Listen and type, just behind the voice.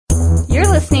You're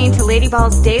listening to Lady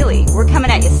Balls Daily. We're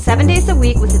coming at you 7 days a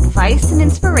week with advice and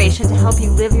inspiration to help you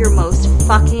live your most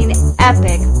fucking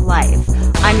epic life.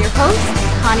 I'm your host,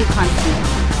 Connie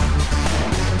Constantine.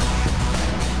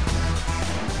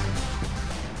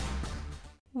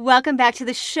 Welcome back to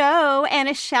the show, and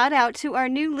a shout out to our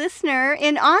new listener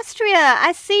in Austria.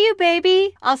 I see you,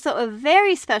 baby. Also, a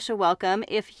very special welcome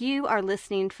if you are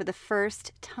listening for the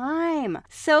first time.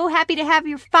 So happy to have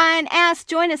your fine ass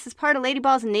join us as part of Lady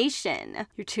Balls Nation.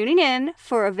 You're tuning in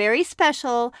for a very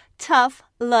special Tough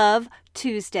Love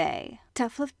Tuesday.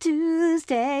 Tough Love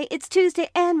Tuesday. It's Tuesday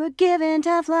and we're giving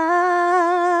tough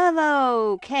love.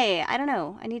 Okay, I don't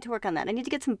know. I need to work on that. I need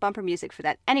to get some bumper music for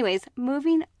that. Anyways,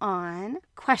 moving on.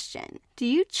 Question. Do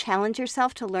you challenge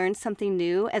yourself to learn something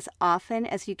new as often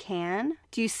as you can?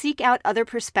 Do you seek out other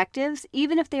perspectives,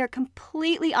 even if they are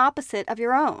completely opposite of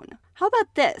your own? How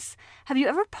about this? Have you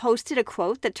ever posted a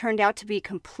quote that turned out to be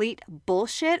complete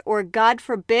bullshit, or God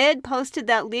forbid, posted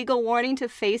that legal warning to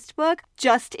Facebook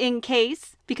just in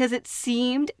case because it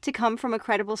seemed to come from a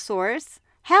credible source?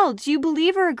 Hell, do you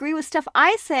believe or agree with stuff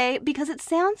I say because it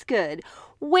sounds good?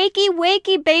 Wakey,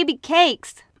 wakey, baby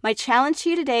cakes! My challenge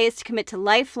to you today is to commit to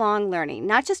lifelong learning,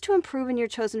 not just to improve in your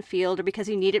chosen field or because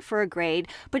you need it for a grade,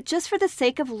 but just for the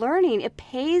sake of learning. It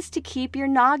pays to keep your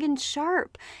noggin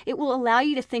sharp. It will allow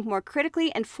you to think more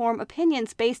critically and form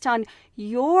opinions based on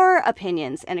your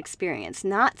opinions and experience,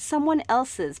 not someone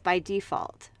else's by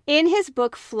default. In his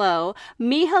book Flow,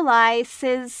 Mihaly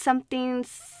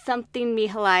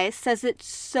Mihaly says it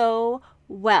so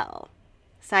well.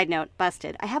 Side note,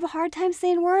 busted. I have a hard time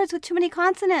saying words with too many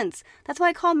consonants. That's why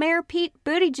I call Mayor Pete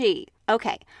Buttigieg.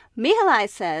 Okay, Mihaly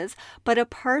says, but a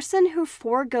person who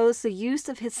forgoes the use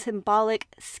of his symbolic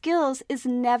skills is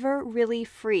never really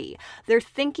free. Their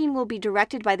thinking will be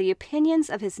directed by the opinions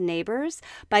of his neighbors,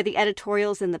 by the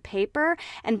editorials in the paper,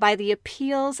 and by the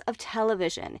appeals of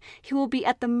television. He will be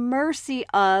at the mercy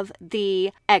of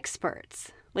the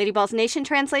experts. Lady Balls Nation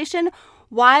translation: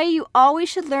 why you always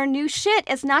should learn new shit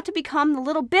is not to become the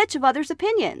little bitch of others'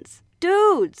 opinions.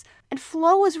 Dudes! And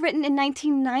Flow was written in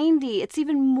 1990. It's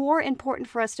even more important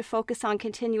for us to focus on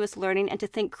continuous learning and to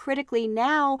think critically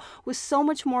now with so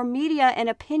much more media and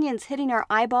opinions hitting our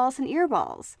eyeballs and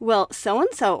earballs. Well,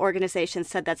 so-and-so organization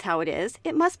said that's how it is.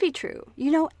 It must be true.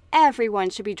 You know, everyone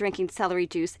should be drinking celery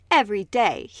juice every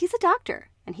day. He's a doctor,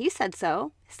 and he said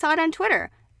so. I saw it on Twitter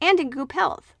and in Goop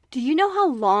Health. Do you know how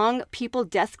long people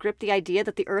death gripped the idea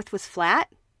that the earth was flat?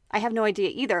 I have no idea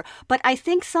either, but I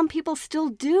think some people still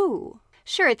do.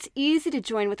 Sure, it's easy to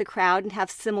join with the crowd and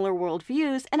have similar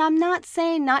worldviews, and I'm not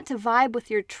saying not to vibe with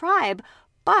your tribe,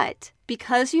 but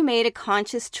because you made a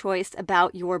conscious choice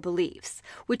about your beliefs,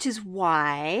 which is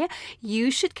why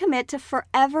you should commit to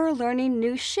forever learning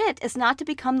new shit is not to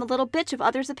become the little bitch of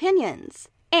others' opinions.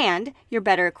 And you're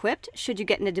better equipped should you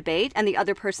get in a debate and the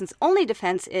other person's only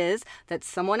defense is that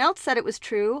someone else said it was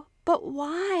true. But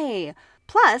why?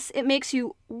 Plus, it makes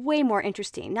you way more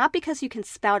interesting, not because you can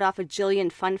spout off a jillion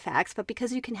fun facts, but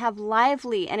because you can have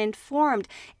lively and informed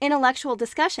intellectual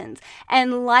discussions.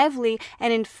 And lively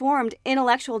and informed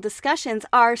intellectual discussions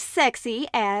are sexy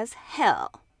as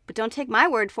hell. But don't take my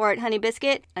word for it, honey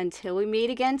biscuit. Until we meet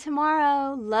again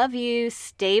tomorrow, love you,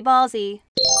 stay ballsy.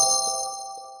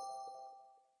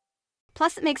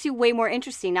 Plus, it makes you way more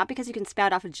interesting, not because you can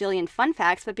spout off a jillion fun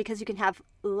facts, but because you can have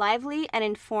lively and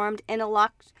informed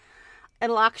intellectual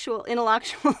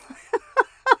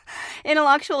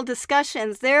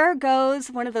discussions. There goes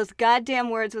one of those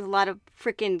goddamn words with a lot of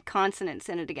freaking consonants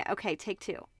in it again. Okay, take two.